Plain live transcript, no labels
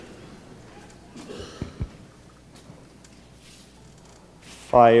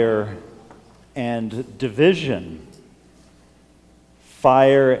Fire and division.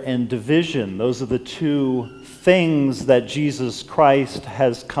 Fire and division. Those are the two things that Jesus Christ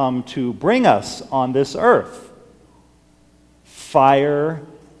has come to bring us on this earth. Fire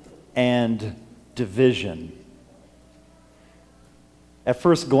and division. At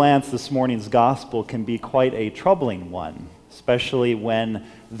first glance, this morning's gospel can be quite a troubling one, especially when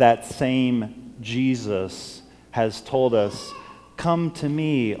that same Jesus has told us, "Come to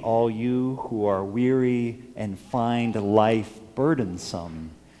me, all you who are weary and find life burdensome,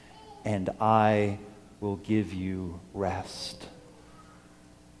 and I will give you rest."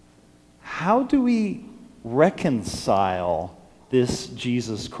 How do we reconcile this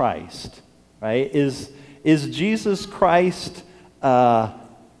Jesus Christ? Right? Is Jesus Christ bipolar?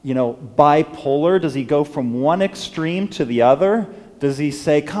 Does he go from one extreme to the other? Does he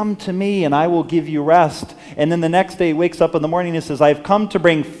say, "Come to me and I will give you rest"? And then the next day he wakes up in the morning and says, "I've come to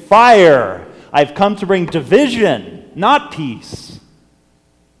bring fire. I've come to bring division, not peace."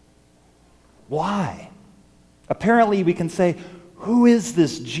 Why? Apparently we can say, who is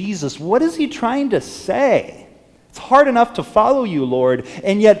this Jesus? What is he trying to say? It's hard enough to follow you, Lord,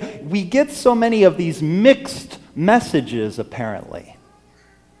 and yet we get so many of these mixed messages, apparently.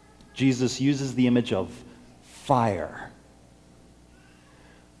 Jesus uses the image of fire.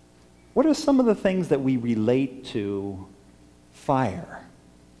 What are some of the things that we relate to fire?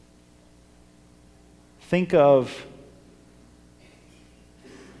 Think of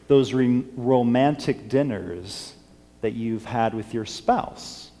those romantic dinners that you've had with your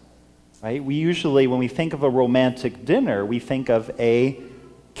spouse, right? We usually, when we think of a romantic dinner, we think of a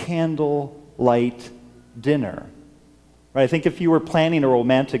candlelight dinner, right? I think if you were planning a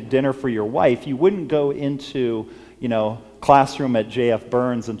romantic dinner for your wife, you wouldn't go into, classroom at J.F.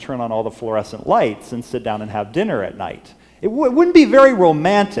 Burns and turn on all the fluorescent lights and sit down and have dinner at night. It wouldn't be very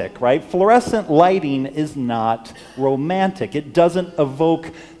romantic, right? Fluorescent lighting is not romantic. It doesn't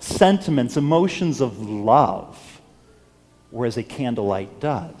evoke sentiments, emotions of love, whereas a candlelight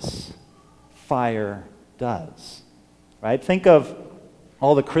does. Fire does, right? Think of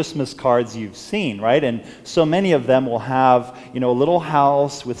all the Christmas cards you've seen, right? And so many of them will have, a little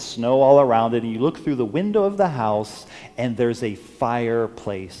house with snow all around it, and you look through the window of the house, and there's a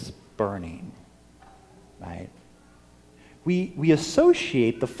fireplace burning, right? We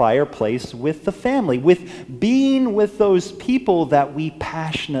associate the fireplace with the family, with being with those people that we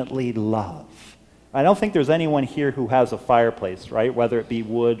passionately love. I don't think there's anyone here who has a fireplace, right? Whether it be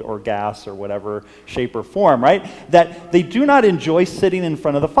wood or gas or whatever shape or form, right? That they do not enjoy sitting in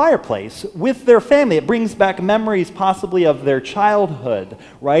front of the fireplace with their family. It brings back memories possibly of their childhood,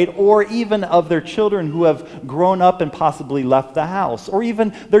 right? Or even of their children who have grown up and possibly left the house, or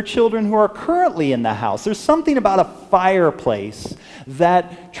even their children who are currently in the house. There's something about a fireplace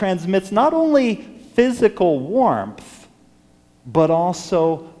that transmits not only physical warmth, but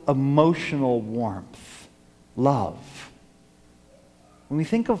also emotional warmth, love. When we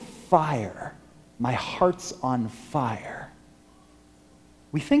think of fire, my heart's on fire,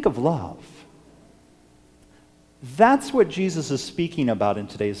 we think of love. That's what Jesus is speaking about in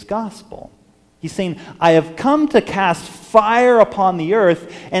today's gospel. He's saying, I have come to cast fire upon the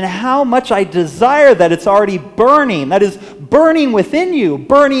earth, and how much I desire that it's already burning. That is, burning within you,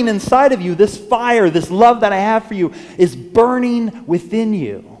 burning inside of you. This fire, this love that I have for you is burning within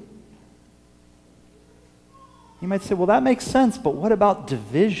you. You might say, well, that makes sense, but what about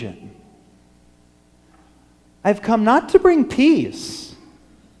division? I've come not to bring peace.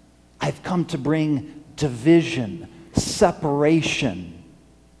 I've come to bring division, separation,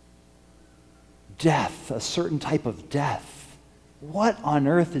 death, a certain type of death. What on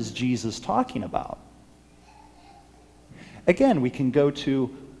earth is Jesus talking about? Again, we can go to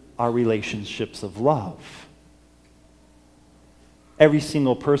our relationships of love. Every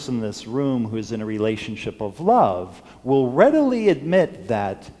single person in this room who is in a relationship of love will readily admit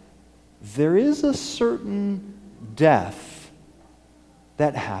that there is a certain death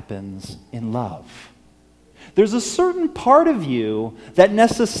that happens in love. There's a certain part of you that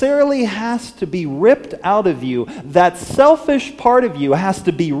necessarily has to be ripped out of you. That selfish part of you has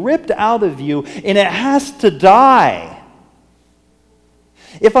to be ripped out of you, and it has to die.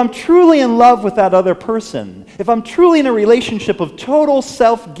 If I'm truly in love with that other person, if I'm truly in a relationship of total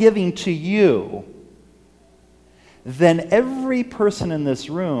self-giving to you, then every person in this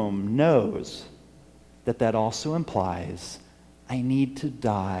room knows that that also implies I need to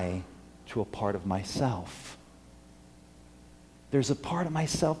die to a part of myself. There's a part of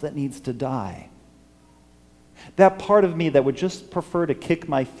myself that needs to die. That part of me that would just prefer to kick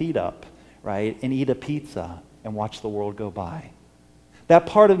my feet up, right, and eat a pizza and watch the world go by. That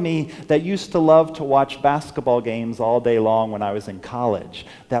part of me that used to love to watch basketball games all day long when I was in college,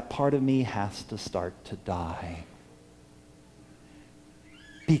 that part of me has to start to die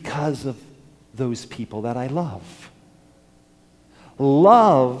because of those people that I love.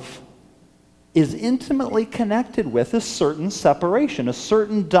 Love is intimately connected with a certain separation, a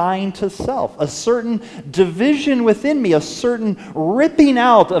certain dying to self, a certain division within me, a certain ripping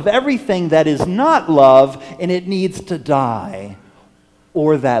out of everything that is not love, and it needs to die,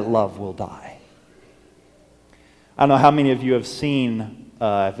 or that love will die. I don't know how many of you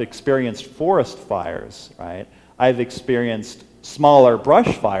have experienced forest fires, right? I've experienced smaller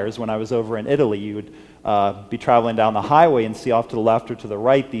brush fires when I was over in Italy. You would be traveling down the highway and see off to the left or to the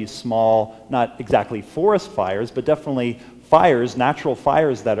right these small, not exactly forest fires, but definitely fires, natural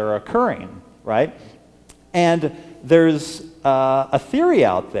fires that are occurring, right? And there's a theory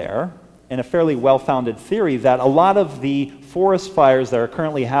out there, and a fairly well-founded theory, that a lot of the forest fires that are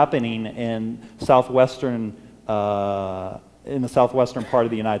currently happening in the southwestern part of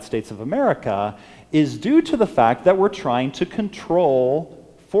the United States of America is due to the fact that we're trying to control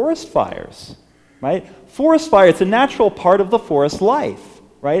forest fires, right? Forest fire, it's a natural part of the forest life,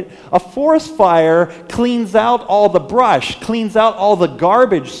 right? A forest fire cleans out all the brush, cleans out all the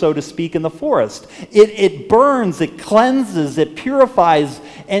garbage, so to speak, in the forest. It burns, it cleanses, it purifies,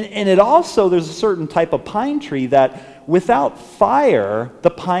 and it also, there's a certain type of pine tree that without fire, the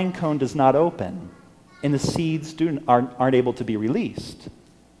pine cone does not open, and the seeds aren't able to be released,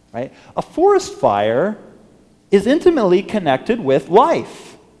 right? A forest fire is intimately connected with life.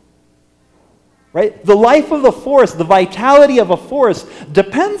 Right? The life of the forest, the vitality of a forest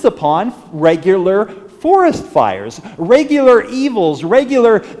depends upon regular forest fires, regular evils,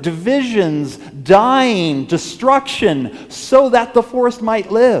 regular divisions, dying, destruction, so that the forest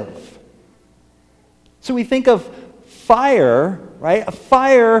might live. So we think of fire, right? A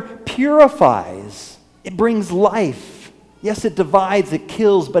fire purifies. It brings life. Yes, it divides, it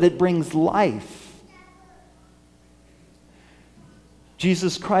kills, but it brings life.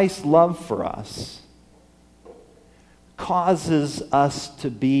 Jesus Christ's love for us causes us to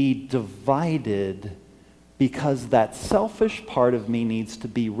be divided because that selfish part of me needs to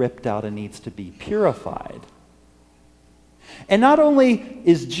be ripped out and needs to be purified. And not only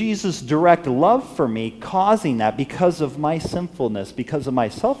is Jesus' direct love for me causing that because of my sinfulness, because of my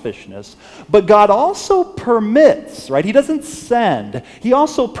selfishness, but God also permits, right? He doesn't send. He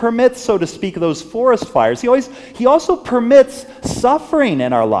also permits, so to speak, those forest fires. He also permits suffering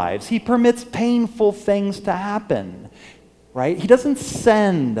in our lives. He permits painful things to happen, right? He doesn't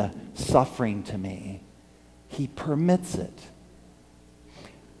send suffering to me. He permits it.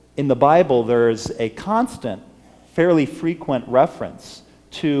 In the Bible, there's a constant, fairly frequent reference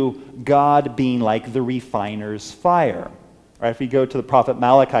to God being like the refiner's fire. Right? If we go to the prophet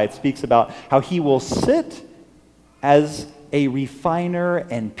Malachi, it speaks about how he will sit as a refiner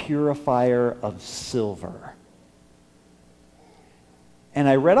and purifier of silver. And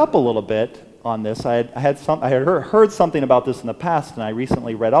I read up a little bit on this. I had heard something about this in the past, and I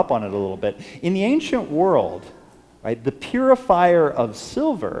recently read up on it a little bit. In the ancient world, right, the purifier of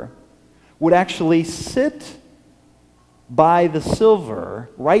silver would actually sit by the silver,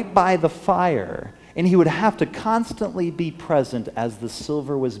 right by the fire, and he would have to constantly be present as the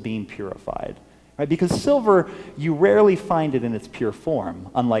silver was being purified. Right? Because silver, you rarely find it in its pure form,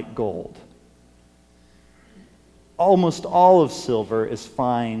 unlike gold. Almost all of silver is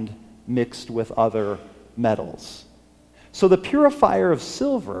found mixed with other metals. So the purifier of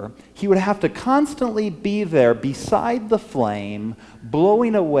silver, he would have to constantly be there beside the flame,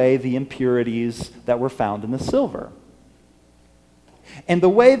 blowing away the impurities that were found in the silver. And the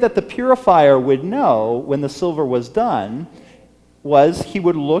way that the purifier would know when the silver was done was he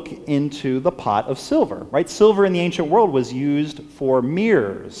would look into the pot of silver, right? Silver in the ancient world was used for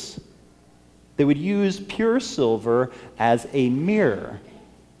mirrors. They would use pure silver as a mirror.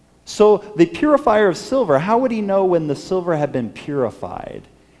 So the purifier of silver, how would he know when the silver had been purified?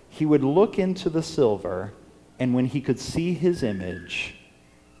 He would look into the silver, and when he could see his image,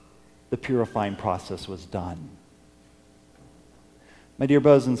 the purifying process was done. My dear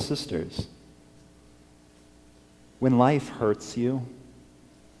brothers and sisters, when life hurts you,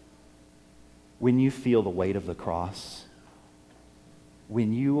 when you feel the weight of the cross,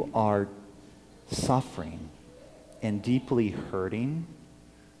 when you are suffering and deeply hurting,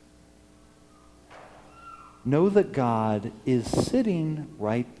 know that God is sitting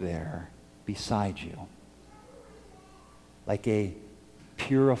right there beside you, like a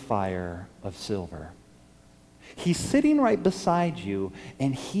purifier of silver. He's sitting right beside you,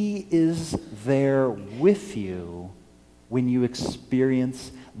 and he is there with you when you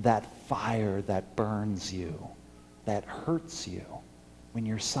experience that fire that burns you, that hurts you, when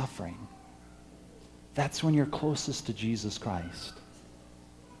you're suffering. That's when you're closest to Jesus Christ.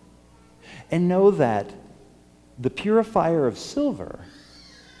 And know that the purifier of silver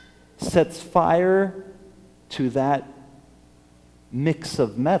sets fire to that mix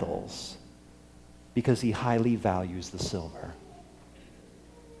of metals because he highly values the silver.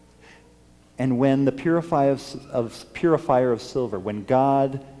 And when the purifier of silver, when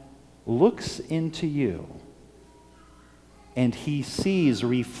God looks into you and he sees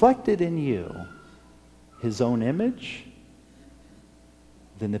reflected in you his own image,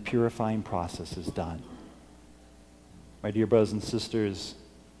 then the purifying process is done. My dear brothers and sisters,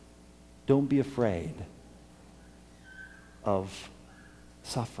 don't be afraid of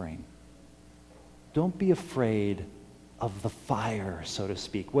suffering. Don't be afraid of the fire, so to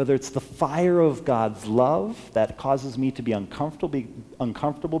speak. Whether it's the fire of God's love that causes me to be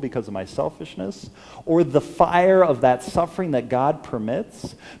uncomfortable because of my selfishness, or the fire of that suffering that God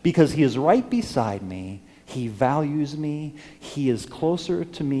permits because he is right beside me, he values me, he is closer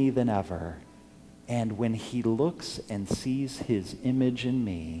to me than ever. And when he looks and sees his image in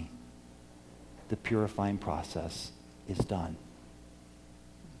me, the purifying process is done.